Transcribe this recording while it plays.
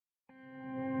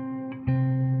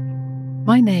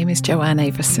My name is Joanne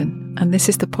Averson, and this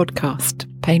is the podcast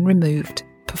Pain Removed,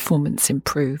 Performance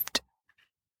Improved.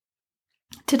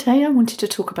 Today I wanted to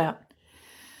talk about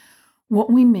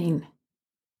what we mean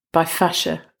by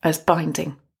fascia as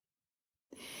binding.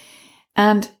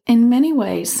 And in many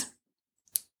ways,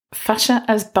 fascia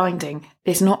as binding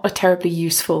is not a terribly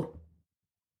useful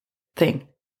thing.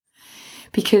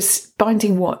 Because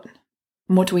binding what?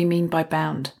 What do we mean by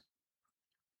bound?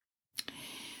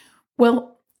 Well,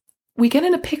 we get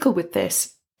in a pickle with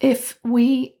this if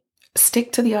we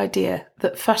stick to the idea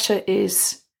that fascia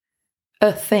is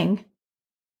a thing.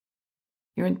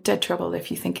 You're in dead trouble if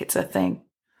you think it's a thing.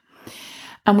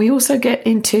 And we also get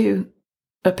into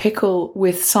a pickle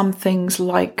with some things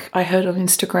like I heard on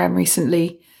Instagram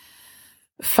recently,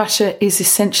 fascia is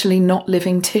essentially not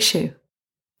living tissue.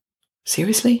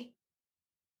 Seriously?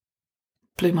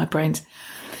 Blew my brains.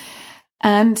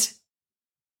 And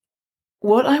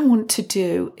what I want to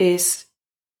do is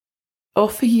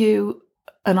offer you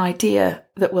an idea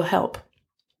that will help.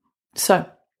 So,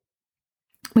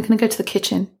 we're going to go to the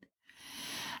kitchen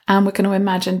and we're going to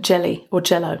imagine jelly or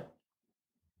jello.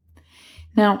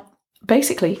 Now,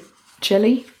 basically,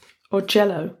 jelly or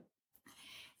jello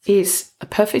is a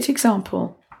perfect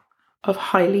example of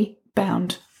highly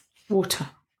bound water.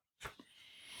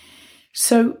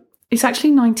 So, it's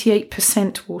actually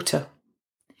 98% water.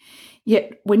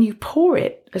 Yet when you pour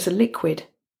it as a liquid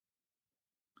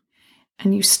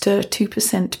and you stir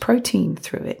 2% protein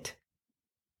through it,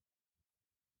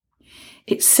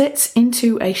 it sets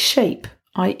into a shape,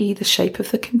 i.e. the shape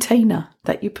of the container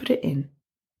that you put it in,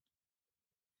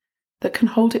 that can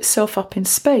hold itself up in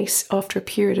space after a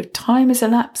period of time has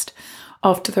elapsed,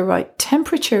 after the right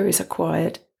temperature is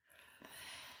acquired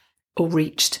or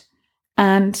reached,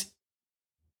 and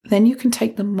then you can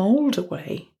take the mold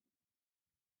away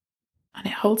and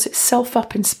it holds itself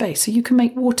up in space. So you can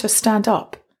make water stand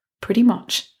up, pretty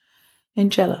much, in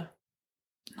jello.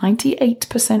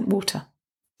 98% water,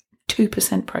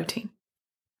 2% protein.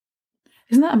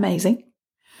 Isn't that amazing?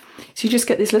 So you just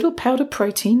get this little powdered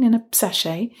protein in a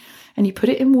sachet, and you put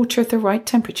it in water at the right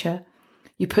temperature.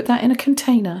 You put that in a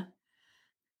container.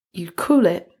 You cool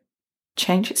it,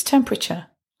 change its temperature,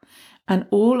 and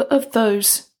all of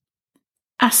those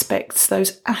aspects,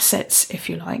 those assets, if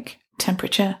you like,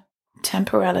 temperature,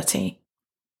 temporality,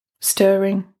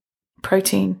 stirring,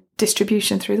 protein,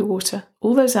 distribution through the water,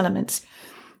 all those elements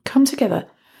come together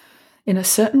in a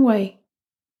certain way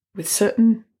with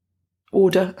certain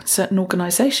order and certain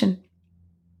organization,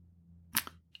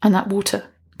 and that water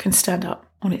can stand up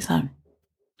on its own.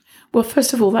 Well,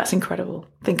 first of all, that's incredible.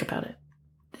 Think about it.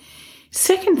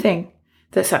 Second thing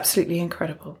that's absolutely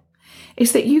incredible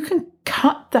is that you can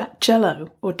cut that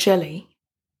jello or jelly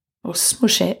or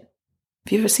smush it.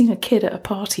 Have you ever seen a kid at a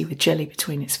party with jelly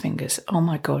between its fingers? Oh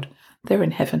my God, they're in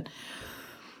heaven.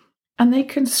 And they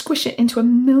can squish it into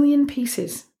 1,000,000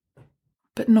 pieces,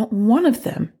 but not one of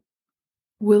them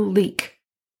will leak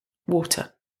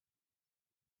water.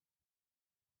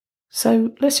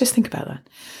 So let's just think about that.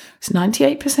 It's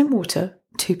 98% water,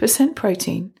 2%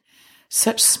 protein,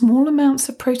 such small amounts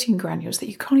of protein granules that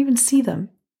you can't even see them.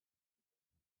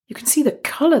 You can see the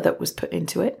colour that was put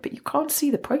into it, but you can't see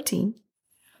the protein.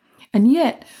 And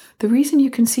yet, the reason you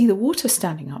can see the water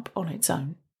standing up on its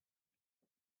own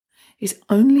is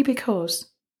only because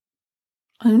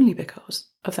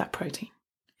of that protein.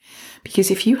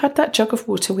 Because if you had that jug of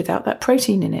water without that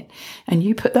protein in it, and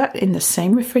you put that in the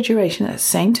same refrigeration at the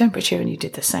same temperature, and you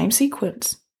did the same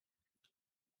sequence,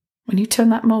 when you turn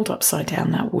that mold upside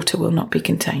down, that water will not be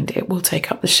contained. It will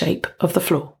take up the shape of the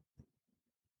floor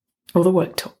or the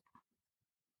worktop.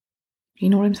 You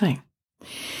know what I'm saying?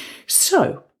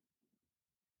 So,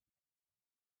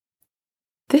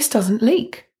 this doesn't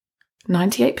leak.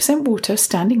 98% water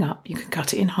standing up. You can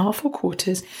cut it in half or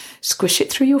quarters, squish it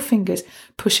through your fingers,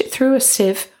 push it through a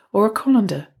sieve or a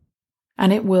colander,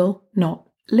 and it will not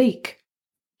leak.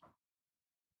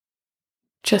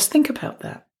 Just think about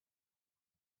that.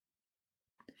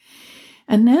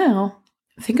 And now,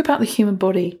 think about the human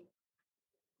body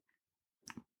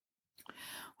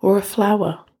or a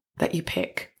flower that you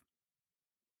pick.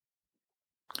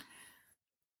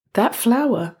 That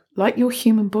flower, like your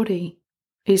human body,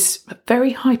 is a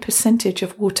very high percentage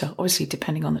of water, obviously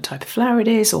depending on the type of flower it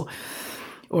is, or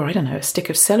I don't know, a stick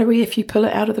of celery if you pull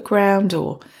it out of the ground,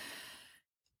 or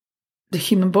the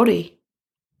human body,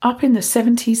 up in the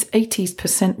 70s,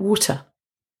 80% water.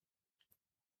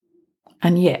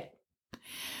 And yet,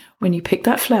 when you pick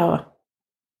that flower,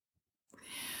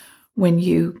 when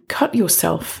you cut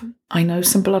yourself, I know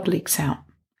some blood leaks out,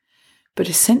 but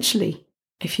essentially,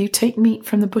 if you take meat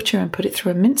from the butcher and put it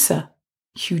through a mincer,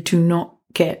 you do not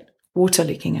get water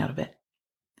leaking out of it.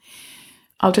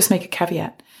 I'll just make a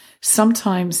caveat.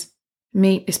 Sometimes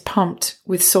meat is pumped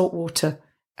with salt water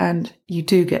and you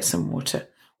do get some water,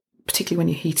 particularly when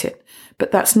you heat it.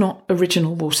 But that's not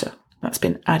original water. That's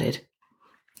been added,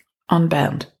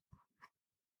 unbound.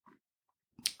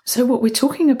 So what we're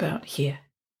talking about here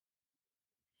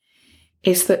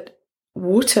is that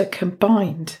water can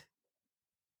bind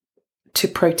to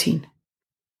protein.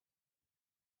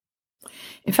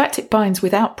 In fact, it binds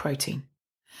without protein.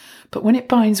 But when it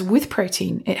binds with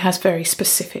protein, it has very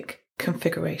specific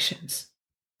configurations.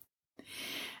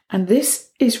 And this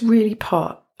is really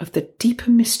part of the deeper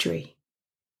mystery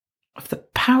of the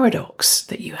paradox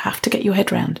that you have to get your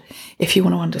head around if you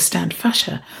want to understand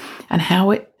fascia and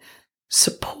how it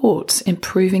supports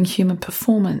improving human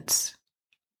performance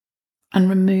and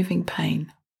removing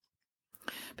pain.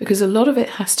 Because a lot of it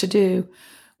has to do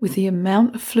with the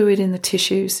amount of fluid in the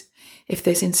tissues. If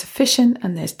there's insufficient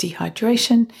and there's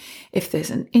dehydration, if there's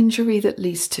an injury that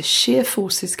leads to shear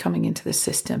forces coming into the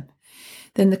system,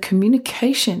 then the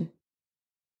communication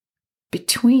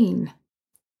between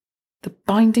the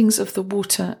bindings of the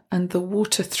water and the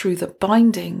water through the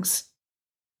bindings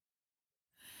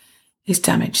is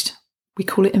damaged. We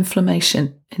call it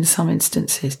inflammation in some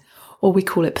instances, or we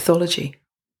call it pathology.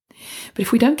 But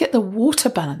if we don't get the water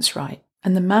balance right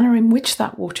and the manner in which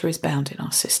that water is bound in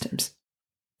our systems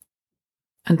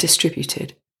and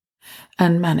distributed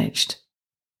and managed,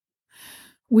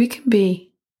 we can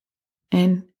be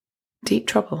in deep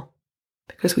trouble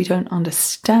because we don't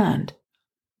understand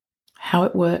how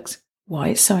it works, why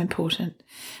it's so important.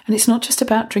 And it's not just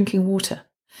about drinking water.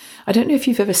 I don't know if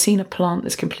you've ever seen a plant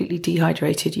that's completely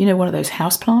dehydrated. You know, one of those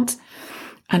house plants,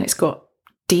 and it's got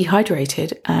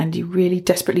dehydrated and you really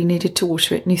desperately needed to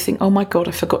water it. And you think, oh my God,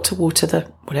 I forgot to water the,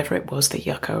 whatever it was, the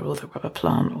yucca or the rubber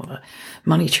plant or the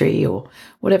money tree or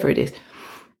whatever it is.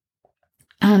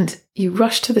 And you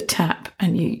rush to the tap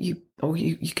and you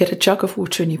get a jug of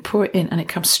water and you pour it in and it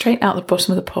comes straight out the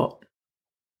bottom of the pot.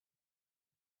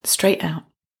 Straight out.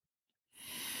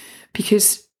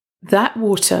 Because that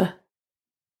water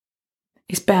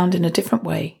is bound in a different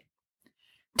way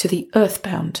to the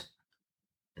earthbound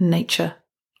nature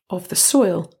of the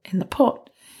soil in the pot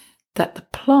that the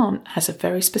plant has a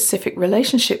very specific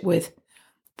relationship with,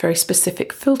 very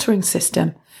specific filtering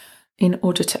system in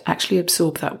order to actually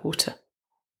absorb that water.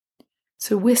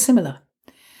 So we're similar.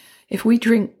 If we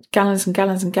drink gallons and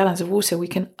gallons and gallons of water, we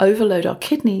can overload our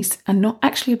kidneys and not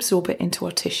actually absorb it into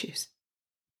our tissues.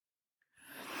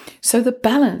 So the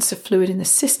balance of fluid in the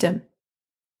system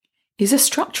is a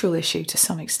structural issue to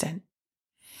some extent.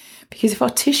 Because if our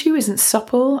tissue isn't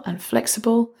supple and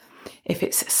flexible, if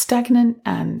it's stagnant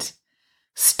and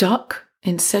stuck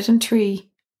in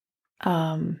sedentary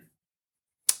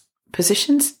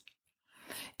positions,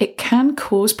 it can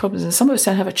cause problems. And some of us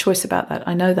don't have a choice about that.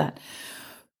 I know that.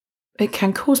 It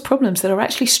can cause problems that are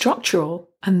actually structural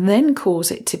and then cause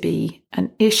it to be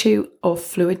an issue of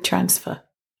fluid transfer.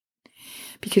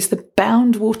 Because the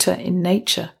bound water in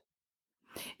nature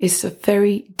is a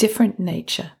very different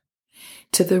nature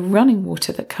to the running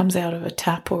water that comes out of a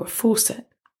tap or a faucet.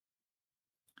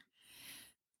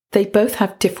 They both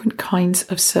have different kinds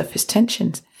of surface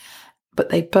tensions, but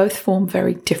they both form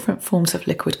very different forms of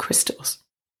liquid crystals.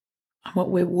 And what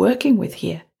we're working with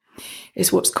here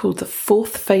is what's called the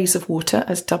fourth phase of water,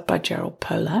 as dubbed by Gerald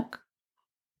Pollack.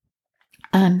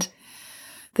 And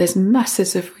there's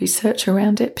masses of research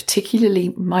around it, particularly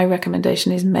my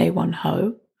recommendation is Mae Wan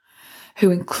Ho,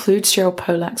 who includes Gerald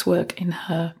Pollack's work in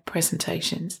her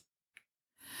presentations.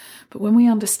 But when we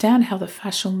understand how the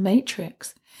fascial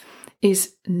matrix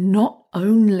is not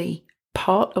only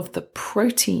part of the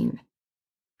protein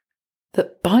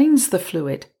that binds the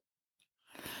fluid,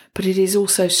 but it is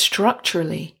also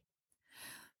structurally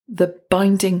the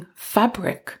binding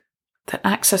fabric that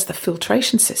acts as the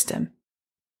filtration system,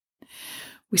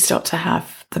 we start to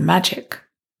have the magic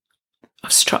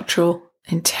of structural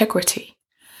integrity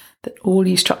that all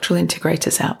you structural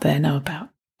integrators out there know about,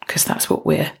 because that's what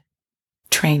we're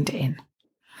trained in.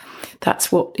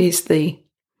 That's what is the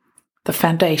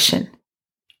foundation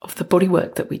of the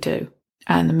bodywork that we do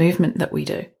and the movement that we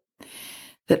do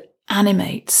that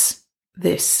animates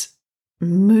this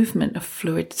movement of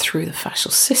fluid through the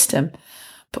fascial system,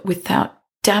 but without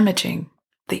damaging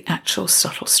the actual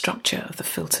subtle structure of the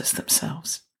filters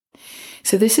themselves.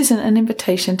 So this isn't an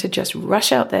invitation to just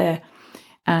rush out there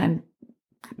and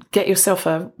get yourself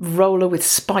a roller with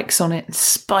spikes on it and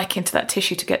spike into that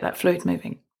tissue to get that fluid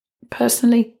moving.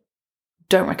 Personally,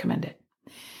 don't recommend it.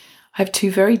 I have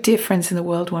two very dear friends in the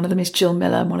world. One of them is Jill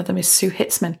Miller and one of them is Sue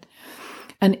Hitzman.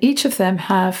 And each of them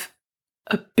have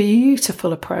a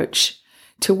beautiful approach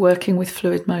to working with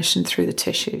fluid motion through the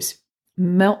tissues.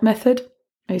 Melt Method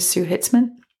is Sue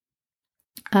Hitzman,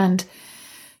 and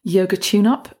Yoga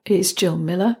Tune-Up is Jill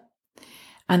Miller.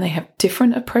 And they have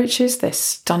different approaches. They're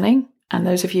stunning. And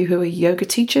those of you who are yoga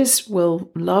teachers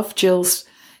will love Jill's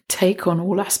take on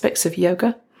all aspects of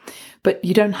yoga. But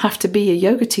you don't have to be a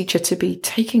yoga teacher to be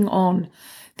taking on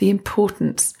the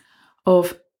importance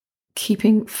of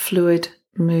keeping fluid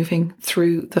moving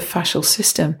through the fascial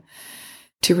system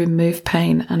to remove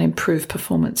pain and improve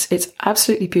performance. It's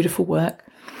absolutely beautiful work.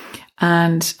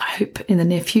 And I hope in the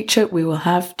near future we will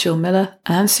have Jill Miller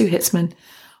and Sue Hitzman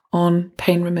on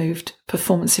pain removed,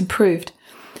 performance improved.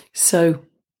 So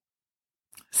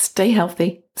stay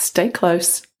healthy, stay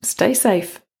close, stay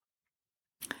safe,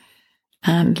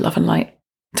 and love and light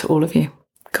to all of you.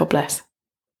 God bless.